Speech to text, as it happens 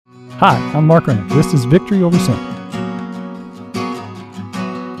Hi, I'm Mark Rennick. This is Victory Over Sin.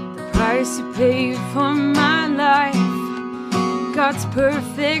 The price you paid for my life, God's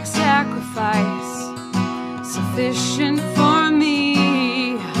perfect sacrifice, sufficient for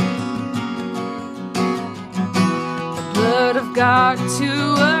me. The blood of God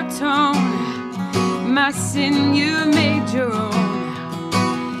to atone, my sin you made your own.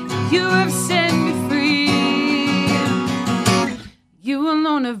 You have set me free. You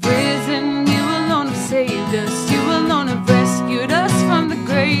alone have risen, you alone have saved us, you alone have rescued us from the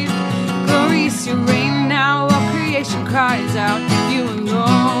grave. Glorious you reign now, all creation cries out. You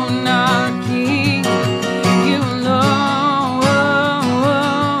alone are King, you alone.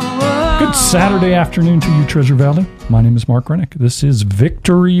 Good Saturday afternoon to you, Treasure Valley. My name is Mark Rennick. This is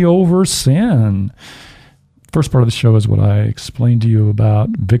Victory Over Sin. First part of the show is what I explained to you about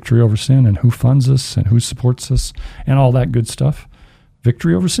Victory Over Sin and who funds us and who supports us and all that good stuff.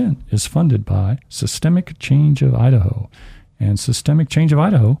 Victory Over Sin is funded by Systemic Change of Idaho. And Systemic Change of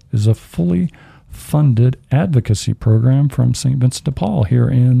Idaho is a fully funded advocacy program from St. Vincent de Paul here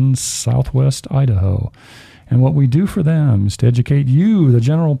in southwest Idaho. And what we do for them is to educate you, the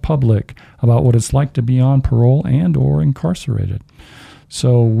general public, about what it's like to be on parole and or incarcerated.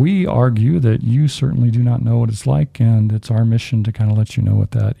 So we argue that you certainly do not know what it's like, and it's our mission to kind of let you know what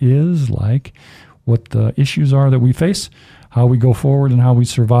that is like, what the issues are that we face, how we go forward, and how we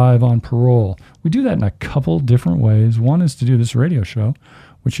survive on parole. We do that in a couple different ways. One is to do this radio show,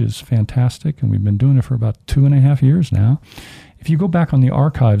 which is fantastic, and we've been doing it for about 2.5 years now. If you go back on the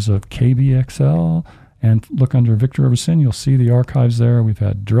archives of KBXL and look under Victory Over Sin, you'll see the archives there. We've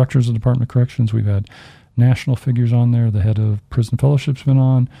had directors of the Department of Corrections. We've had national figures on there. The head of prison fellowship's been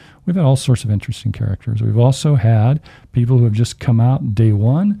on. We've had all sorts of interesting characters. We've also had people who have just come out day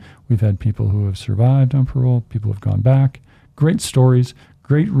one. We've had people who have survived on parole, people who have gone back. Great stories,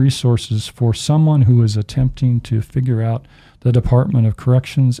 great resources for someone who is attempting to figure out the Department of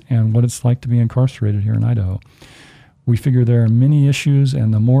Corrections and what it's like to be incarcerated here in Idaho. We figure there are many issues,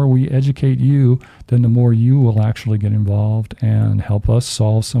 and the more we educate you, then the more you will actually get involved and help us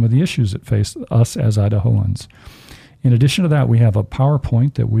solve some of the issues that face us as Idahoans. In addition to that, we have a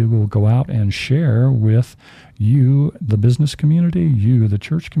PowerPoint that we will go out and share with you, the business community, you, the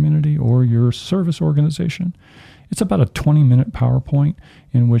church community, or your service organization. It's about a 20-minute PowerPoint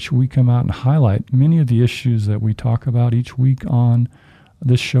in which we come out and highlight many of the issues that we talk about each week on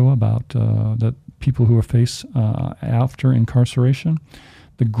this show about that people who are faced after incarceration.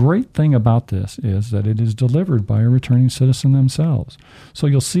 The great thing about this is that it is delivered by a returning citizen themselves. So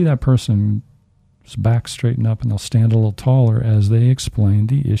you'll see that person's back straighten up and they'll stand a little taller as they explain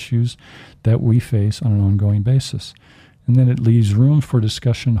the issues that we face on an ongoing basis. And then it leaves room for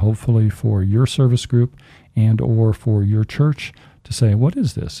discussion, hopefully for your service group and or for your church to say, what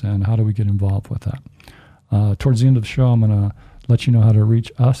is this and how do we get involved with that? Towards the end of the show, I'm going to let you know how to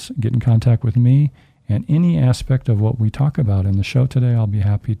reach us, get in contact with me, and any aspect of what we talk about in the show today, I'll be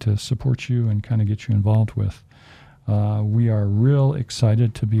happy to support you and kind of get you involved with. We are real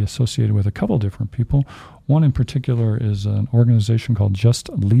excited to be associated with a couple different people. One in particular is an organization called Just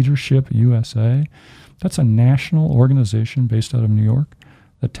Leadership USA. That's a national organization based out of New York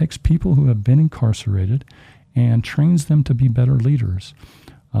that takes people who have been incarcerated and trains them to be better leaders.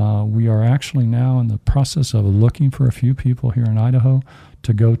 We are actually now in the process of looking for a few people here in Idaho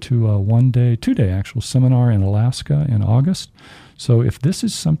to go to a 2-day actual seminar in Alaska in August. So if this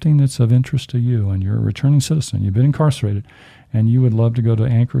is something that's of interest to you and you're a returning citizen, you've been incarcerated, and you would love to go to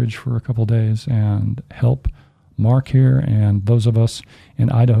Anchorage for a couple days and help Mark here and those of us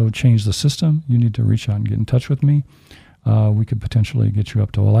in Idaho change the system, you need to reach out and get in touch with me. We could potentially get you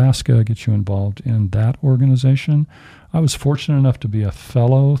up to Alaska, get you involved in that organization. I was fortunate enough to be a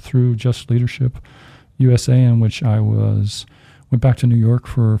fellow through Just Leadership USA, in which I went back to New York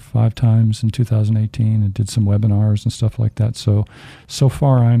for 5 times in 2018 and did some webinars and stuff like that. So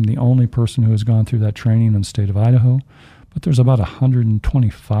far I'm the only person who has gone through that training in the state of Idaho. But there's about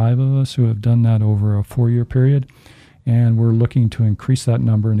 125 of us who have done that over a 4-year period. And we're looking to increase that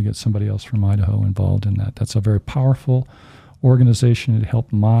number and to get somebody else from Idaho involved in that. That's a very powerful organization. It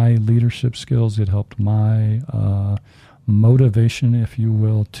helped my leadership skills. It helped my motivation, if you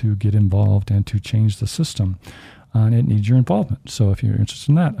will, to get involved and to change the system. And it needs your involvement. So if you're interested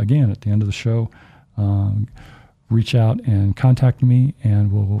in that, again, at the end of the show, reach out and contact me,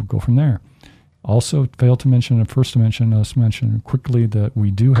 and we'll go from there. Also, failed to mention, let's mention quickly that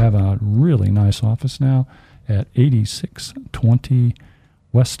we do have a really nice office now at 8620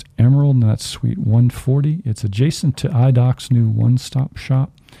 West Emerald, and that's Suite 140. It's adjacent to IDOC's new one-stop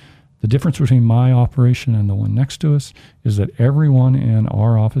shop. The difference between my operation and the one next to us is that everyone in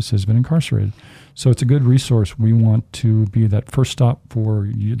our office has been incarcerated. So it's a good resource. We want to be that first stop for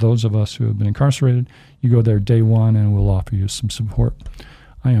those of us who have been incarcerated. You go there day one, and we'll offer you some support.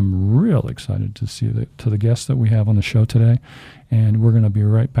 I am real excited to see the guest that we have on the show today, and we're going to be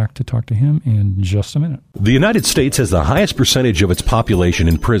right back to talk to him in just a minute. The United States has the highest percentage of its population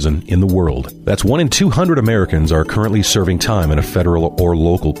in prison in the world. That's 1 in 200 Americans are currently serving time in a federal or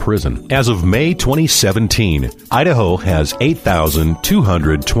local prison. As of May 2017, Idaho has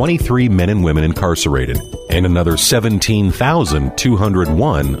 8,223 men and women incarcerated, and another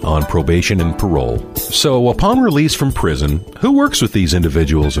 17,201 on probation and parole. So upon release from prison, who works with these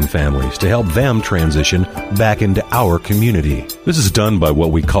individuals and families to help them transition back into our community? This is done by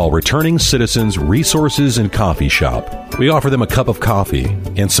what we call Returning Citizens Resources and Coffee Shop. We offer them a cup of coffee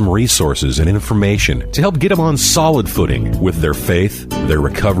and some resources and information to help get them on solid footing with their faith, their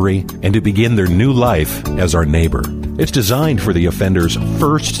recovery, and to begin their new life as our neighbor. It's designed for the offender's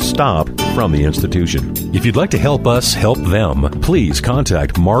first stop from the institution. If you'd like to help us help them, please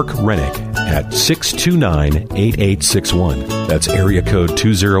contact Mark Rennick at 629-8861. That's area code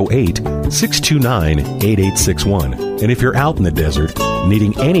 208-629-8861. And if you're out in the desert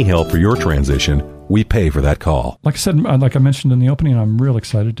needing any help for your transition, we pay for that call. Like I said, like I mentioned in the opening, I'm real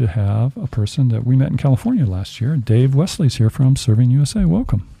excited to have a person that we met in California last year. Dave Wesley's here from Serving USA.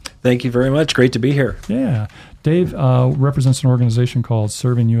 Welcome. Thank you very much. Great to be here. Yeah. Dave represents an organization called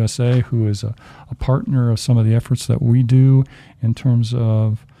Serving USA, who is a partner of some of the efforts that we do in terms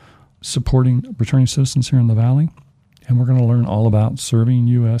of supporting returning citizens here in the Valley. And we're going to learn all about Serving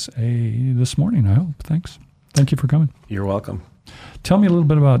USA this morning, I hope. Thanks. Thank you for coming. You're welcome. Tell me a little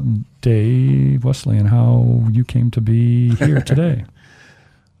bit about Dave Wesley and how you came to be here today.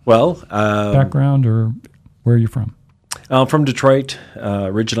 Well, background, or where are you from? I'm from Detroit.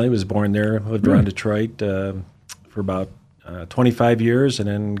 Originally was born there, lived around Detroit for about 25 years, and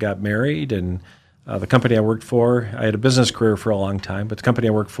then got married. And the company I worked for, I had a business career for a long time, but the company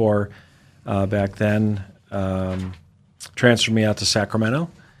I worked for back then transferred me out to Sacramento.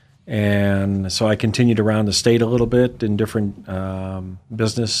 And so I continued around the state a little bit in different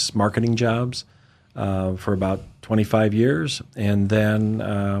business marketing jobs for about 25 years. And then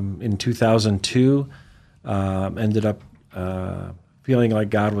in 2002, ended up feeling like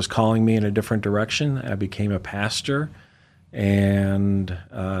God was calling me in a different direction. I became a pastor and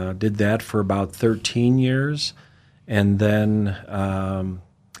did that for about 13 years. And then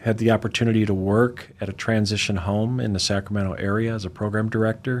had the opportunity to work at a transition home in the Sacramento area as a program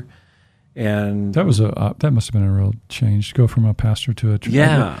director. And that must have been a real change to go from a pastor to a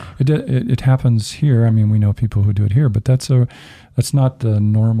yeah. It happens here. I mean, we know people who do it here, but that's not the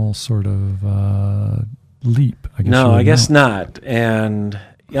normal sort of leap. I guess. No, I guess not. And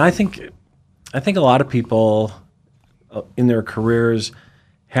I think a lot of people in their careers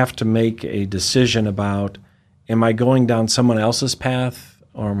have to make a decision about: am I going down someone else's path,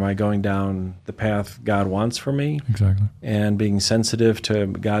 or am I going down the path God wants for me? Exactly. And being sensitive to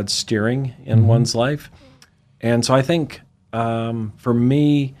God's steering in one's life. And so I think for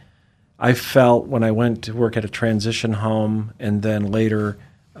me, I felt when I went to work at a transition home and then later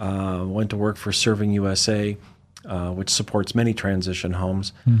went to work for Serving USA, which supports many transition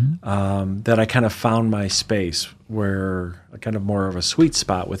homes, that I kind of found my space where kind of more of a sweet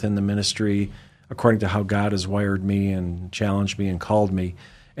spot within the ministry, according to how God has wired me and challenged me and called me.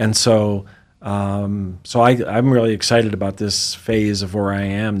 And so I'm really excited about this phase of where I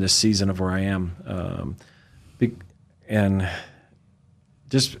am, this season of where I am. And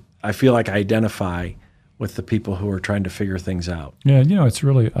just I feel like I identify with the people who are trying to figure things out. Yeah, it's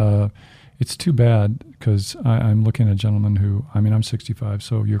really, it's too bad because I'm looking at a gentleman who, I'm 65,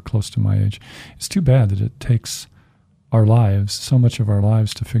 so you're close to my age. It's too bad that it takes our lives, so much of our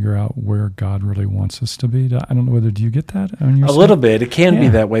lives, to figure out where God really wants us to be. I don't know whether, do you get that on your side? A little bit. It can be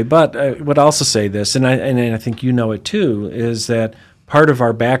that way. But I would also say this, and I think you know it too, is that part of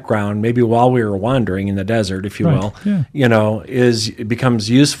our background, maybe while we were wandering in the desert, if you will, it becomes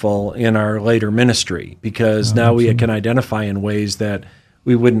useful in our later ministry, because now we can identify in ways that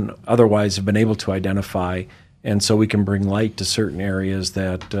we wouldn't otherwise have been able to identify. And so we can bring light to certain areas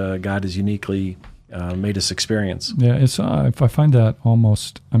that God has uniquely made us experience. Yeah, it's. If I find that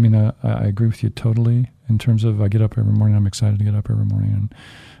almost. I agree with you totally in terms of I get up every morning. I'm excited to get up every morning,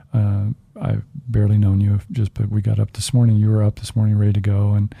 and I've barely known you, but we got up this morning. You were up this morning, ready to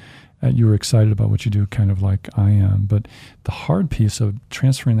go, and you were excited about what you do, kind of like I am. But the hard piece of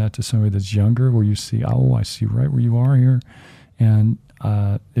transferring that to somebody that's younger, where you see, I see right where you are here, and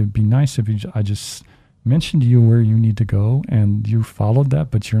it'd be nice if I just mentioned to you where you need to go, and you followed that,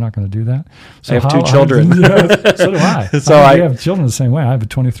 but you're not going to do that. So I have two children. So do I. So I have children the same way. I have a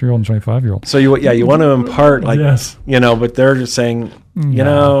 23-year-old and 25-year-old. So you want to impart, like, yes. But they're just saying,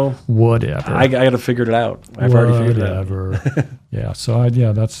 whatever. I got to figure it out. I've already figured it out. Yeah. So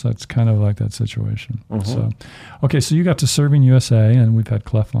that's kind of like that situation. Mm-hmm. So, okay. So you got to Serving USA, and we've had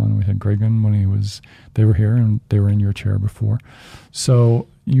Clef on. We had Gregan when they were here, and they were in your chair before. So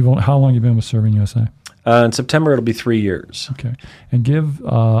how long have you been with Serving USA? In September, it'll be 3 years. Okay. And give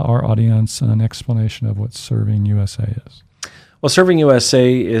our audience an explanation of what Serving USA is. Well, Serving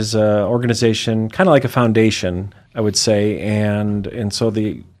USA is an organization, kind of like a foundation, I would say. And so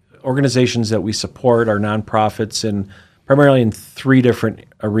the organizations that we support are nonprofits primarily in 3 different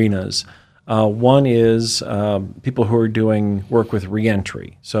arenas. One is people who are doing work with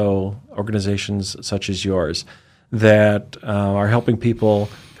reentry, so organizations such as yours that are helping people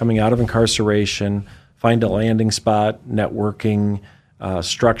coming out of incarceration find a landing spot, networking,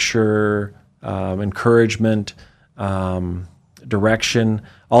 structure, encouragement, direction,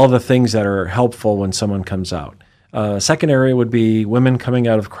 all of the things that are helpful when someone comes out. Second area would be women coming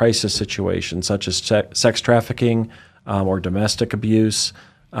out of crisis situations such as sex trafficking or domestic abuse,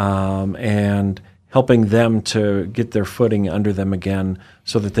 and helping them to get their footing under them again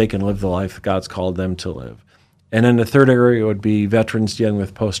so that they can live the life God's called them to live. And then the third area would be veterans dealing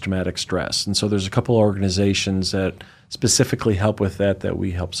with post-traumatic stress. And so there's a couple of organizations that specifically help with that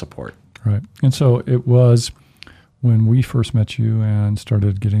we help support. Right. And so it was when we first met you and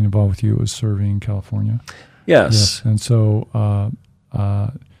started getting involved with you, it was Serving California. Yes. And so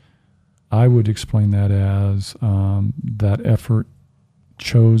I would explain that as that effort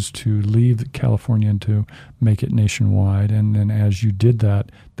chose to leave California and to make it nationwide. And then as you did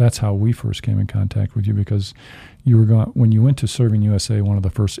that, that's how we first came in contact with you, because you were when you went to Serving USA, one of the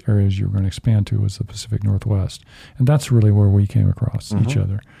first areas you were going to expand to was the Pacific Northwest. And that's really where we came across each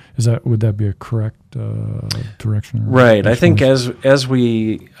other. Would that be a correct direction? Right. I think as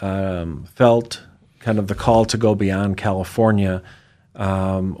we felt kind of the call to go beyond California,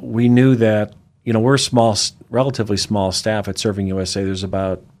 we knew that, we're a relatively small staff at Serving USA. There's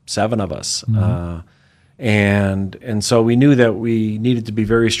about 7 of us. Mm-hmm. And so we knew that we needed to be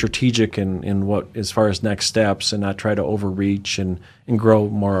very strategic in what, as far as next steps, and not try to overreach and grow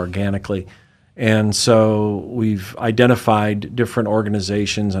more organically. And so we've identified different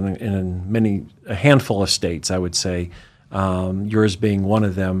organizations in a handful of states, I would say, yours being one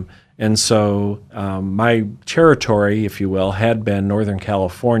of them. And so my territory, if you will, had been Northern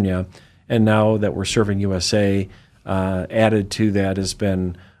California, and now that we're Serving USA, added to that has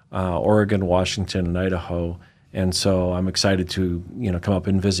been Oregon, Washington, and Idaho. And so I'm excited to come up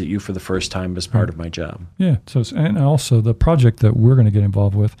and visit you for the first time as part of my job. Yeah. So and also the project that we're going to get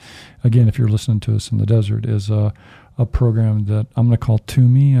involved with, again, if you're listening to us in the desert, is a program that I'm going to call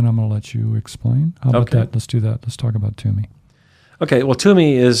TUMI, and I'm going to let you explain. How about that? Let's do that. Let's talk about TUMI. Okay. Well,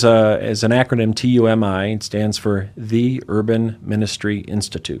 TUMI is an acronym, TUMI. It stands for The Urban Ministry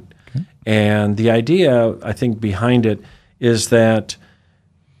Institute. Okay. And the idea, I think, behind it is that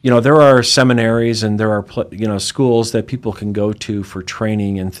there are seminaries and there are schools that people can go to for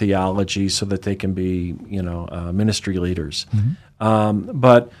training in theology so that they can be ministry leaders. Mm-hmm.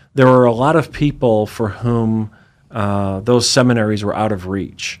 But there were a lot of people for whom those seminaries were out of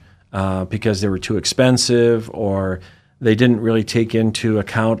reach because they were too expensive, or they didn't really take into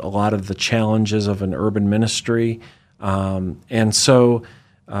account a lot of the challenges of an urban ministry. And so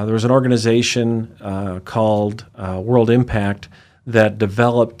there was an organization called World Impact that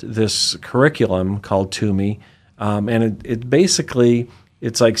developed this curriculum called TUMI, and it basically,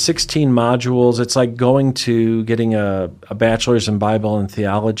 it's like 16 modules. It's like getting a bachelor's in Bible and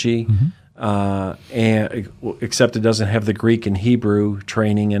theology, and except it doesn't have the Greek and Hebrew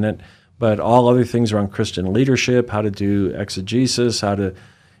training in it, but all other things around Christian leadership, how to do exegesis, how to,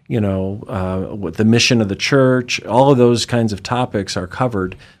 what the mission of the church, all of those kinds of topics are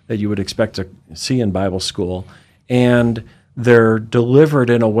covered that you would expect to see in Bible school. And they're delivered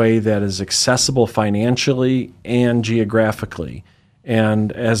in a way that is accessible financially and geographically.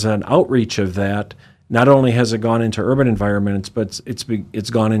 And as an outreach of that, not only has it gone into urban environments, but it's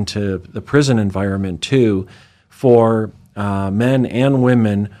gone into the prison environment too, for men and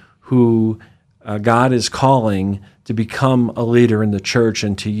women who God is calling to become a leader in the church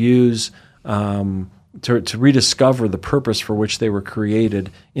and to use to rediscover the purpose for which they were created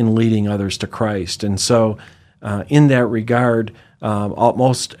in leading others to Christ. And so in that regard,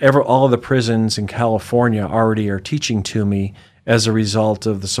 all of the prisons in California already are teaching TUMI as a result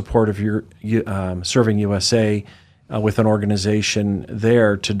of the support of your Serving USA with an organization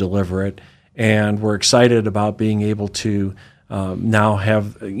there to deliver it. and we're excited about being able to now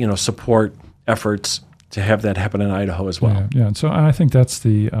have support efforts to have that happen in Idaho as well. Yeah. And so I think that's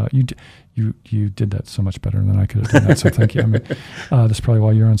the you did that so much better than I could have done that. So thank you. I mean, that's probably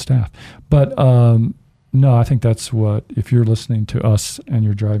why you're on staff. But no, I think that's what, if you're listening to us and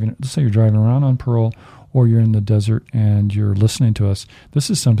you're driving, let's say you're driving around on parole, or you're in the desert and you're listening to us, this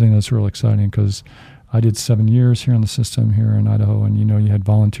is something that's real exciting, because I did 7 years here on the system here in Idaho, and you had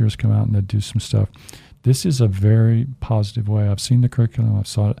volunteers come out and they'd do some stuff. This is a very positive way. I've seen the curriculum.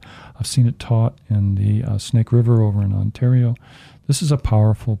 I've seen it taught in the Snake River over in Ontario. This is a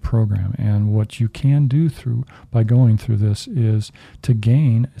powerful program, and what you can do by going through this is to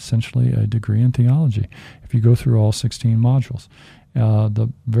gain essentially a degree in theology. If you go through all 16 modules, what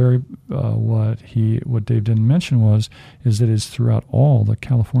Dave didn't mention is that it's throughout all the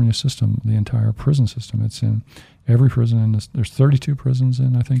California system, the entire prison system. It's in every prison. There's 32 prisons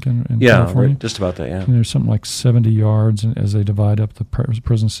in California. Right, just about that. Yeah, and there's something like 70 yards as they divide up the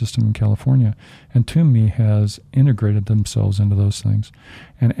prison system in California. And Toomey has integrated themselves into those things.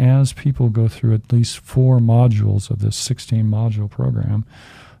 And as people go through at least 4 modules of this 16-module program,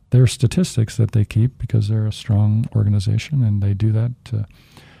 there are statistics that they keep, because they're a strong organization, and they do that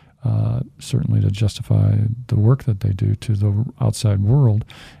certainly to justify the work that they do to the outside world,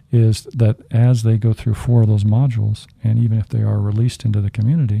 is that as they go through 4 of those modules, and even if they are released into the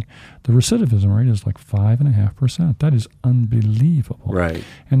community, the recidivism rate is like 5.5%. That is unbelievable. Right.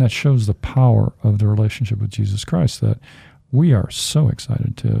 And that shows the power of the relationship with Jesus Christ that we are so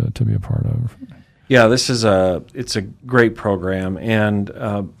excited to be a part of. Yeah, it's a great program,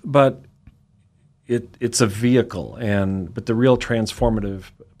 but it's a vehicle, but the real transformative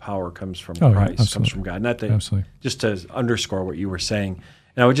power comes from Christ, comes from God. Not that, absolutely. Just to underscore what you were saying.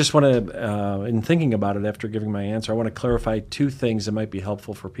 And I would just want to, in thinking about it after giving my answer, I want to clarify 2 things that might be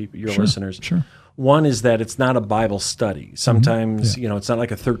helpful for your listeners. Sure. One is that it's not a Bible study. Sometimes, it's not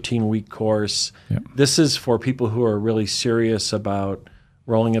like a 13-week course. Yeah. This is for people who are really serious about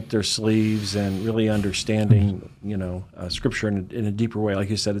rolling up their sleeves and really understanding, Scripture in a deeper way. Like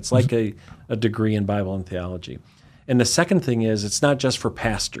you said, it's like a degree in Bible and theology. And the second thing is, it's not just for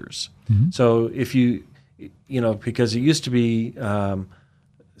pastors. Mm-hmm. So if because it used to be,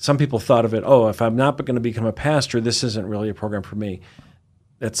 some people thought of it, if I'm not going to become a pastor, this isn't really a program for me.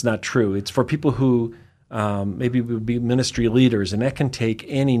 That's not true. It's for people who maybe would be ministry leaders, and that can take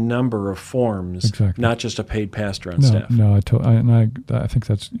any number of forms, exactly. Not just a paid pastor on staff. No, I think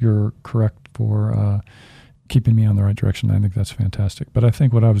you're correct for keeping me on the right direction. I think that's fantastic. But I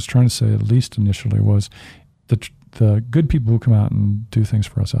think what I was trying to say, at least initially, was the good people who come out and do things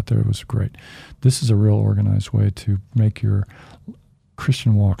for us out there, it was great. This is a real organized way to make your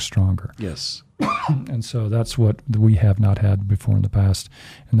Christian walk stronger. Yes. And so that's what we have not had before in the past,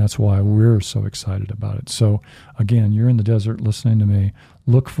 and that's why we're so excited about it. So again, you're in the desert listening to me.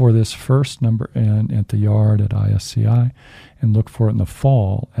 Look for this first number at the yard at ISCI, and look for it in the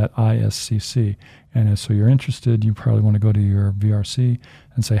fall at ISCC. And so you're interested, you probably want to go to your VRC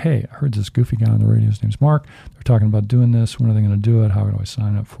and say, hey, I heard this goofy guy on the radio, his name's Mark. They're talking about doing this. When are they going to do it? How do I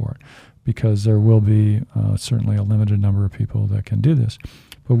sign up for it? Because there will be certainly a limited number of people that can do this.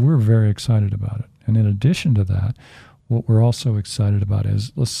 But we're very excited about it. And in addition to that, what we're also excited about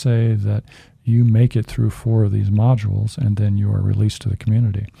is, let's say that you make it through 4 of these modules and then you are released to the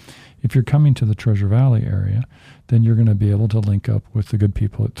community. If you're coming to the Treasure Valley area, then you're going to be able to link up with the good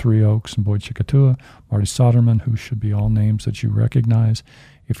people at 3 Oaks and Boyd Chickatua, Marty Soderman, who should be all names that you recognize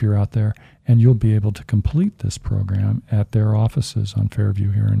if you're out there, and you'll be able to complete this program at their offices on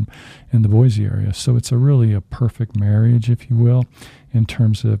Fairview here in the Boise area. So it's really a perfect marriage, if you will, in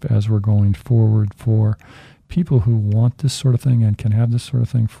terms of as we're going forward for people who want this sort of thing and can have this sort of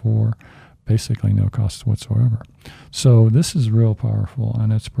thing for basically no cost whatsoever. So this is real powerful,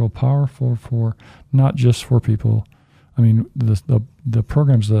 and it's real powerful for not just for people. I mean, the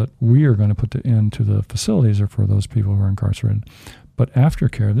programs that we are going to put into the facilities are for those people who are incarcerated. But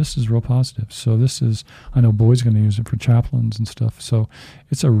aftercare, this is real positive. So this is, I know Boyd's going to use it for chaplains and stuff. So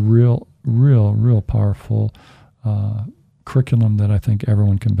it's a real powerful curriculum that I think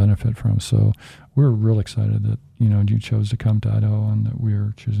everyone can benefit from. So we're real excited that, you chose to come to Idaho and that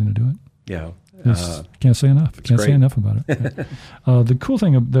we're choosing to do it. Yeah. Can't say enough. Can't great. say enough about it. The cool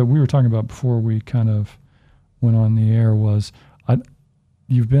thing that we were talking about before we kind of went on the air was,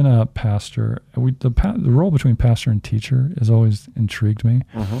 you've been a pastor. The role between pastor and teacher has always intrigued me.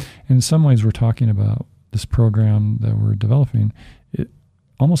 Mm-hmm. And in some ways, we're talking about this program that we're developing. It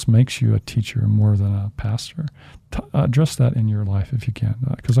almost makes you a teacher more than a pastor. Address that in your life if you can,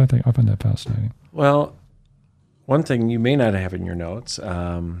 because I find that fascinating. Well, one thing you may not have in your notes,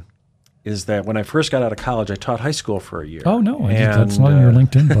 is that when I first got out of college, I taught high school for a year. Oh, no. That's not in your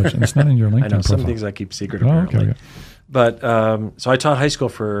LinkedIn budget. It's not in your LinkedIn I know, profile. some things I keep secret apparently. Okay. But so I taught high school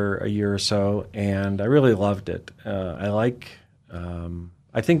for a year or so, and I really loved it. I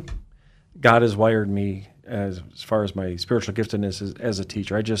think God has wired me as far as my spiritual giftedness as a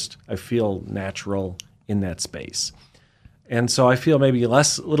teacher. I feel natural in that space. And so I feel maybe a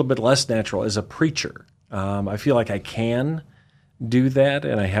little bit less natural as a preacher. I feel like I can do that,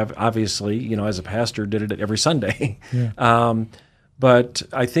 and I have obviously, as a pastor, did it every Sunday. Yeah. But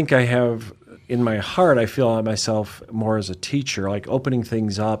I think I have, in my heart, I feel myself more as a teacher, like opening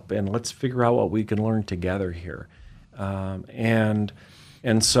things up and let's figure out what we can learn together here. And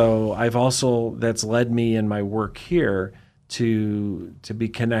so I've also, that's led me in my work here to be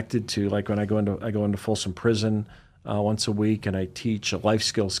connected to, like when I go into Folsom Prison once a week, and I teach a life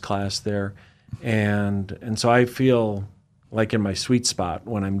skills class there. And so I feel like in my sweet spot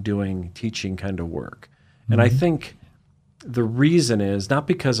when I'm doing teaching kind of work. Mm-hmm. And I think the reason is not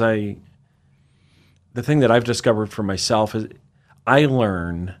because the thing that I've discovered for myself is I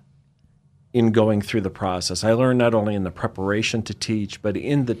learn in going through the process. I learn not only in the preparation to teach, but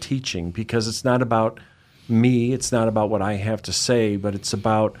in the teaching, because it's not about me, it's not about what I have to say, but it's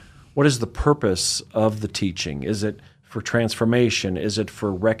about what is the purpose of the teaching. Is it for transformation? Is it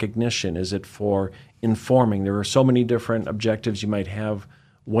for recognition? Is it for informing? There are so many different objectives you might have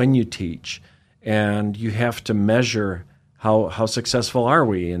when you teach, and you have to measure how successful are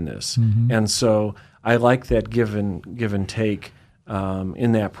we in this. Mm-hmm. And so I like that give and take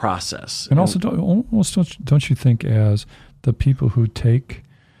in that process. And also, don't you think, as the people who take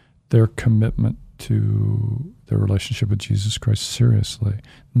their commitment to their relationship with Jesus Christ seriously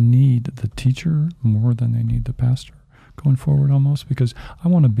need the teacher more than they need the pastor going forward, almost? Because I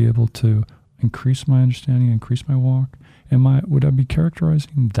want to be able to increase my understanding, increase my walk. Would I be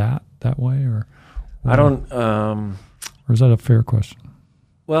characterizing that way, or I don't? Or is that a fair question?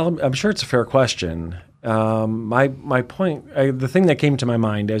 Well, I'm sure it's a fair question. My point, the thing that came to my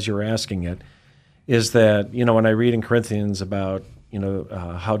mind as you were asking it, is that when I read in Corinthians about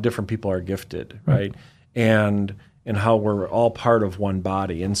how different people are gifted, right? And how we're all part of one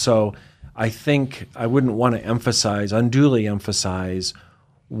body, and so I think I wouldn't want to unduly emphasize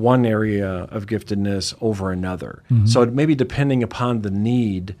one area of giftedness over another. Mm-hmm. So maybe depending upon the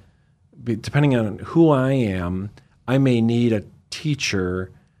need, depending on who I am, I may need a teacher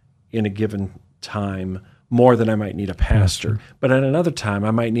in a given time more than I might need a pastor. But at another time,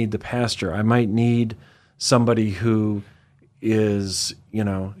 I might need the pastor. I might need somebody who is,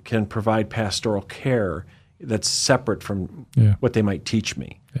 can provide pastoral care that's separate from what they might teach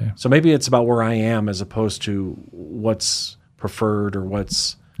me. Yeah. So maybe it's about where I am as opposed to what's preferred or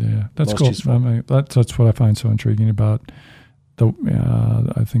what's that's most cool. useful. I mean, that's what I find so intriguing about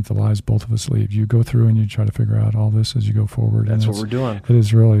I think the lives both of us lead. You go through and you try to figure out all this as you go forward. That's what we're doing. It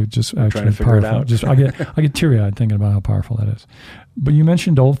is really just we're actually trying to powerful. figure it out. I get teary-eyed thinking about how powerful that is. But you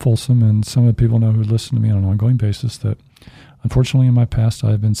mentioned Old Folsom, and some of the people know who listen to me on an ongoing basis that unfortunately in my past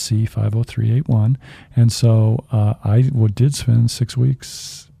I've been C50381, and so I did spend 6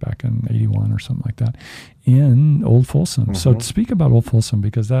 weeks back in 81 or something like that in Old Folsom. Mm-hmm. So to speak about Old Folsom,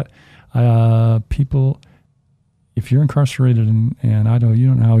 because that people, if you're incarcerated, and I know you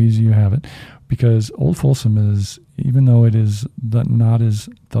don't know how easy you have it, because Old Folsom is, even though it is not as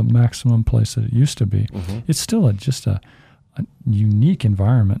the maximum place that it used to be, mm-hmm. it's still just a unique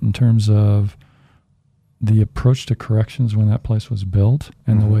environment in terms of the approach to corrections when that place was built,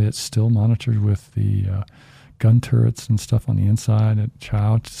 and mm-hmm. the way it's still monitored with the gun turrets and stuff on the inside at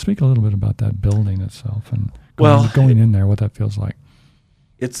Chow. Speak a little bit about that building itself and going in there, what that feels like.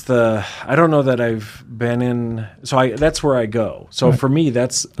 I don't know that I've been in, that's where I go. So right. For me,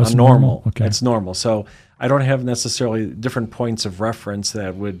 that's normal. Okay. That's normal. So I don't have necessarily different points of reference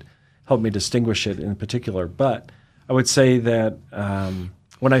that would help me distinguish it in particular. But I would say that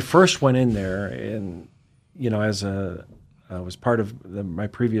when I first went in there, and I was part of my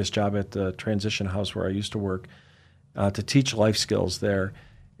previous job at the transition house where I used to work to teach life skills there.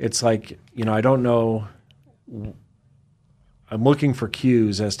 It's like, I don't know. I'm looking for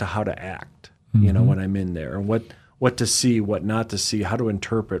cues as to how to act, mm-hmm. When I'm in there, and what to see, what not to see, how to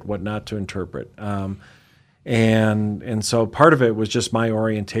interpret, what not to interpret. And so part of it was just my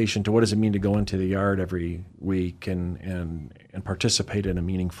orientation to what does it mean to go into the yard every week and participate in a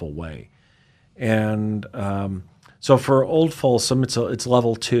meaningful way. And so for Old Folsom, it's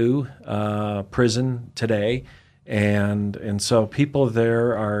level 2 prison today. And so people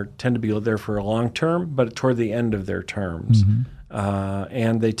there tend to be there for a long term, but toward the end of their terms. Mm-hmm.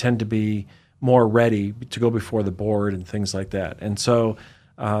 And they tend to be more ready to go before the board and things like that. And so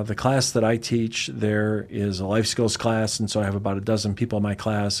The class that I teach there is a life skills class, and so I have about a dozen people in my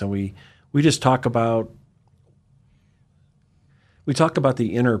class, and we just talk about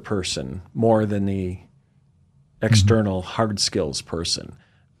the inner person more than the external hard skills person.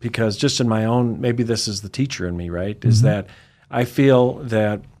 Because just in my own, maybe this is the teacher in me, right? Is that I feel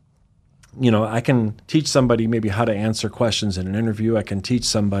that, I can teach somebody maybe how to answer questions in an interview. I can teach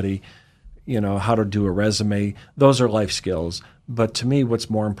somebody, how to do a resume. Those are life skills. But to me, what's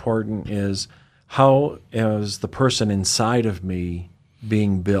more important is how is the person inside of me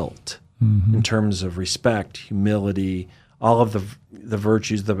being built in terms of respect, humility, all of the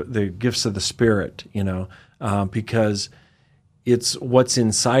virtues, the gifts of the Spirit, because it's what's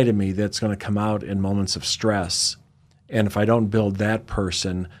inside of me that's going to come out in moments of stress. And if I don't build that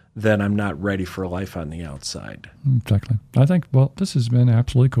person, then I'm not ready for life on the outside. Exactly. I think, this has been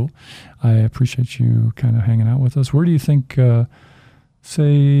absolutely cool. I appreciate you kind of hanging out with us. Where do you think,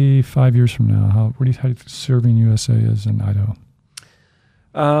 say 5 years from now, how do you think Serving USA is in Idaho?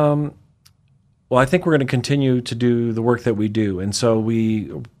 Well, I think we're going to continue to do the work that we do. And so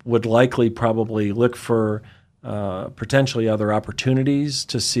we would likely probably look for potentially other opportunities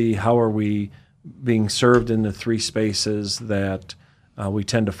to see how are we being served in the three spaces that we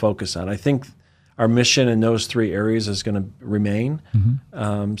tend to focus on. I think our mission in those three areas is going to remain.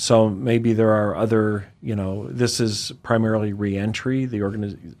 So maybe there are other, this is primarily reentry, the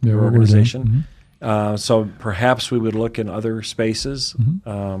organization. So perhaps we would look in other spaces.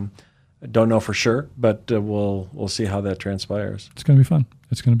 Don't know for sure, but we'll see how that transpires. It's going to be fun.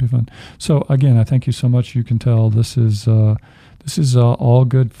 It's going to be fun. So again, I thank you so much. You can tell this is all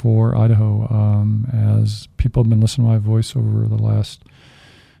good for Idaho. As people have been listening to my voice over the last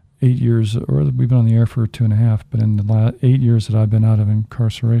 8 years, or we've been on the air for 2.5, but in the last 8 years that I've been out of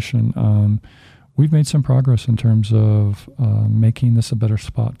incarceration, we've made some progress in terms of making this a better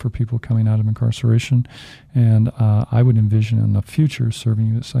spot for people coming out of incarceration. And I would envision in the future Serving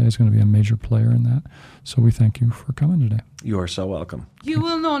USA is going to be a major player in that. So we thank you for coming today. You are so welcome. You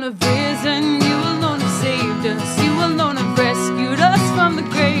alone have risen, you alone have saved us, you alone have rescued us from the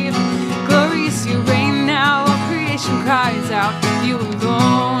grave. Glorious you reign now, all creation cries out, you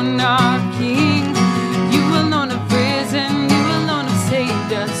alone are King. You alone have risen, you alone have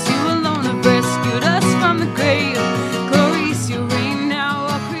saved us, you alone have rescued us from the grave. Glorious you reign now,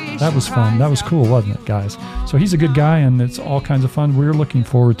 all creation That was fun. That was cool, wasn't it, guys? So he's a good guy, and it's all kinds of fun. We're looking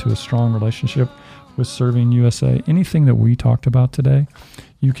forward to a strong relationship with Serving USA. Anything that we talked about today,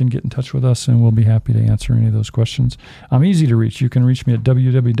 you can get in touch with us, and we'll be happy to answer any of those questions. I'm easy to reach. You can reach me at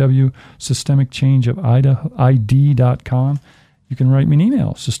www.systemicchangeofid.com. You can write me an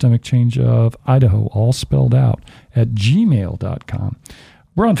email, systemicchangeofidaho, all spelled out, at gmail.com.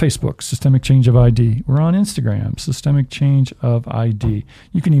 We're on Facebook, Systemic Change of ID. We're on Instagram, Systemic Change of ID.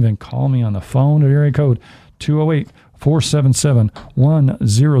 You can even call me on the phone at area code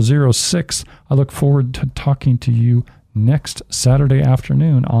 208-477-1006. I look forward to talking to you next Saturday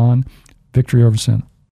afternoon on Victory Over Sin.